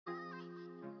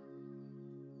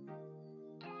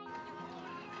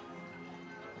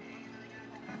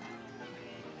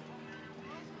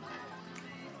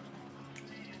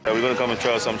We're gonna come and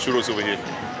try some churros over here.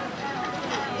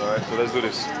 Alright, so let's do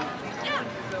this.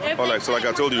 Alright, so like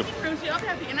I told you,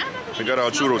 we got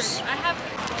our churros. I have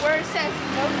where it says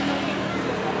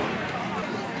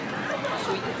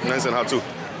no. Nice and hot too.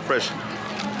 Fresh.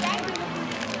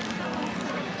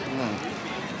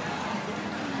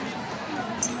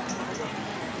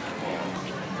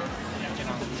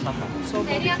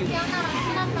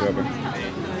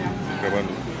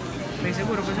 Grabando.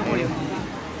 Seguro que se murió.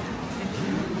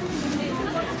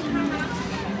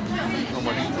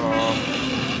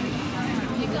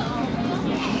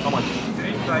 How much?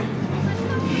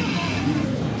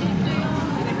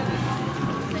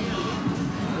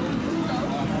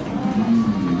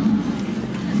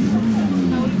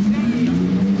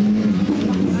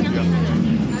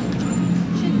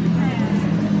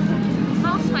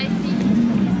 How spicy?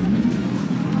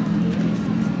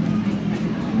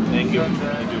 Thank you.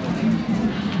 Thank you.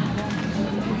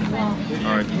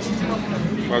 All right.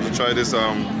 We're about to try this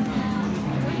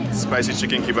spicy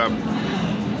chicken kebab.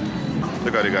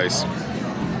 Look at it, guys.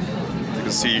 You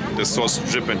can see the sauce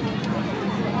dripping.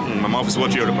 My mouth is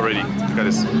watering already. Look at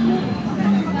this.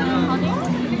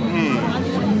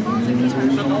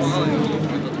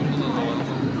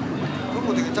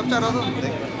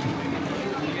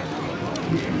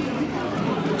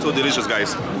 So delicious,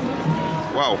 guys.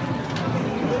 Wow.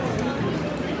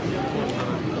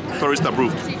 Tourist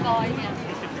approved.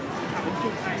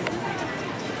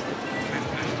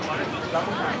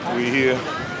 We're here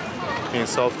in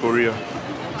South Korea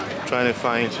trying to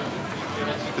find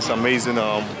this amazing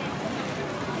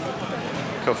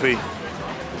cafe.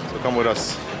 So come with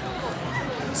us.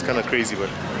 It's kind of crazy, but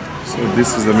so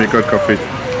this is the Meerkat Cafe.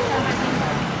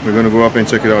 We're gonna go up and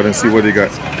check it out and see what they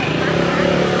got.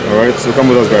 All right, so come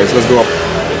with us, guys. Let's go up.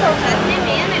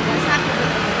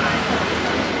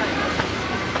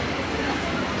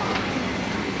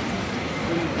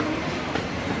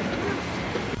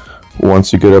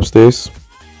 Once you get upstairs,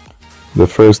 the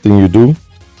first thing you do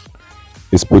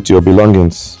is put your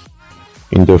belongings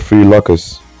in the free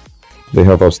lockers they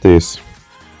have upstairs.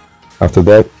 After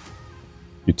that,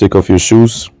 you take off your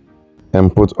shoes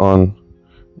and put on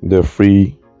the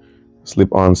free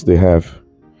slip-ons they have.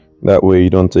 That way you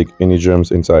don't take any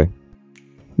germs inside.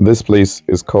 This place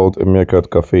is called a Meerkat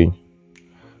Cafe,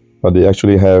 but they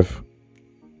actually have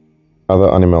other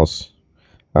animals.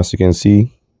 As you can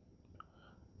see,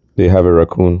 they have a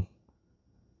raccoon.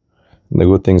 The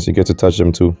good things, you get to touch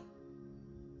them too.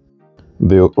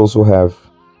 They also have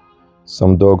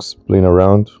some dogs playing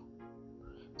around,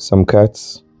 some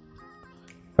cats,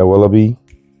 a wallaby,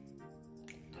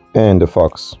 and a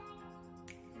fox.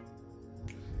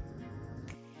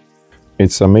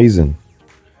 It's amazing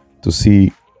to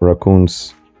see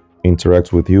raccoons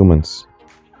interact with humans,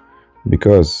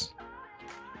 because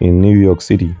in New York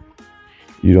City,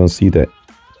 you don't see that.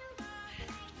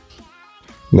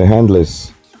 The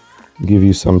handlers give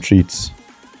you some treats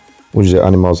which the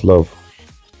animals love.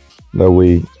 That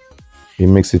way it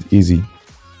makes it easy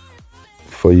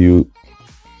for you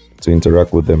to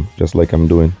interact with them, just like I'm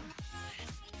doing.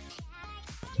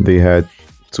 They had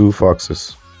 2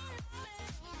 foxes,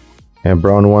 a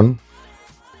brown one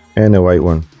and a white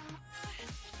one.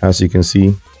 As you can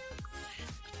see,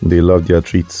 they love their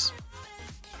treats.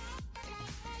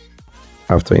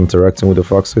 After interacting with the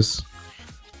foxes,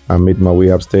 I made my way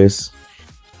upstairs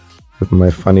with my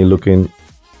funny looking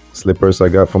slippers I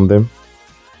got from them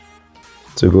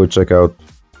to go check out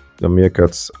the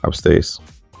meerkats upstairs.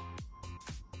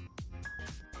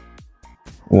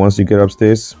 Once you get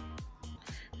upstairs,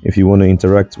 if you want to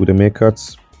interact with the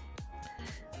meerkats,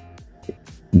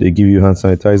 they give you hand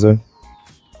sanitizer.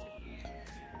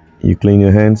 You clean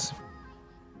your hands,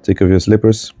 take off your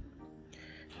slippers,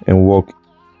 and walk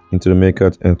into the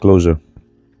meerkat enclosure.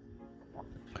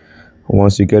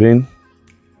 Once you get in,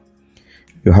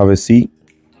 you have a seat.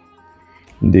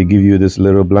 They give you this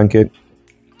little blanket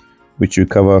which you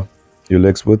cover your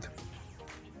legs with,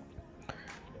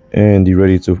 and you're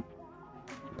ready to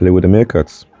play with the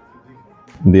meerkats.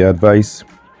 They advise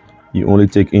you only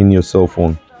take in your cell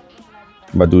phone,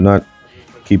 but do not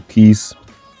keep keys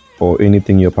or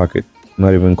anything in your pocket,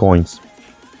 not even coins,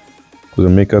 because the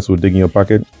meerkats will dig in your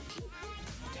pocket,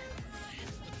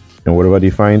 and whatever they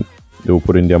find, they will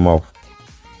put in their mouth,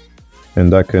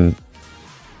 and that can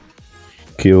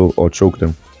kill or choke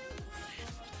them.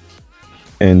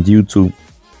 And due to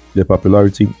the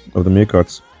popularity of the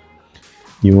meerkats,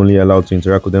 you're only allowed to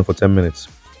interact with them for 10 minutes.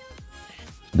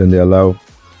 Then they allow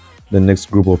the next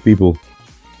group of people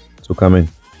to come in.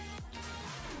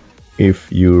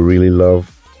 If you really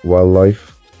love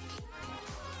wildlife,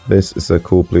 this is a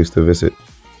cool place to visit.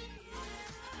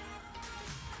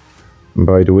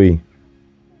 By the way,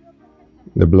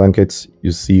 the blankets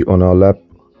you see on our lap,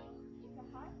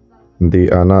 they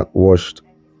are not washed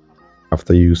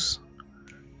after use.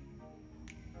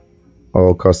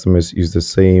 All customers use the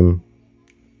same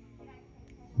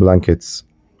blankets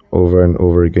over and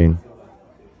over again.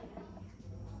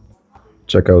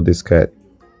 Check out this cat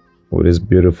with his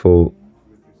beautiful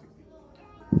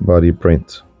body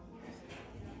print.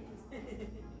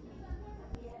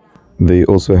 They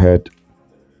also had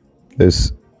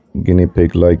this guinea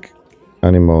pig like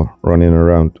animal running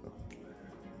around.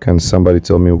 Can somebody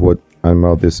tell me what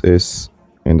animal this is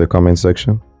in the comment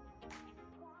section?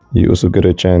 You also get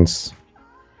a chance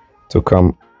to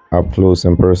come up close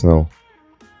and personal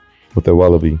with a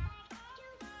wallaby.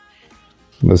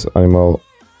 This animal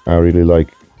I really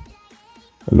like.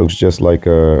 It looks just like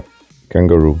a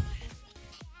kangaroo.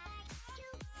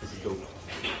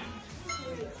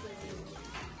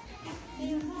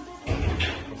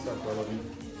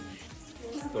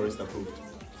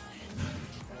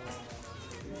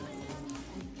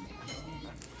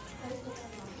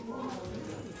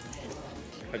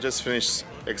 I just finished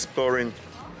exploring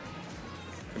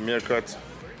the Meerkat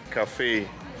Cafe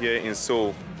here in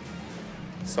Seoul,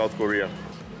 South Korea.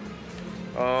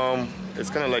 It's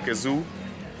kind of like a zoo,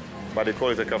 but they call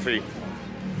it a cafe.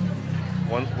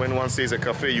 When one says a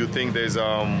cafe, you think there's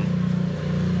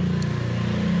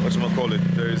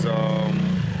there's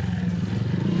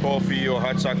coffee or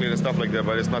hot chocolate and stuff like that,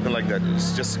 but it's nothing like that.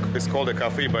 It's called a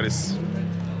cafe, but it's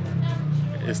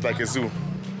like a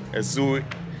zoo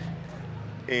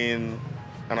in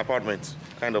an apartment,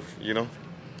 kind of, you know.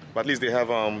 But at least they have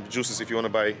juices if you want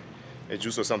to buy a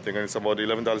juice or something, and it's about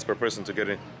 $11 per person to get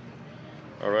in.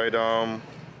 All right.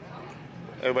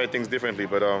 Everybody thinks differently,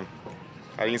 but I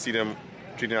didn't see them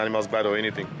treating animals bad or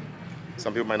anything.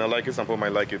 Some people might not like it, some people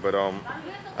might like it, but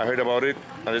I heard about it.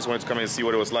 I just wanted to come and see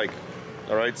what it was like.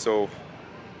 All right, so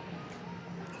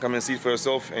come and see it for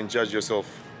yourself and judge yourself.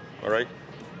 All right.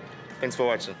 Thanks for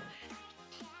watching.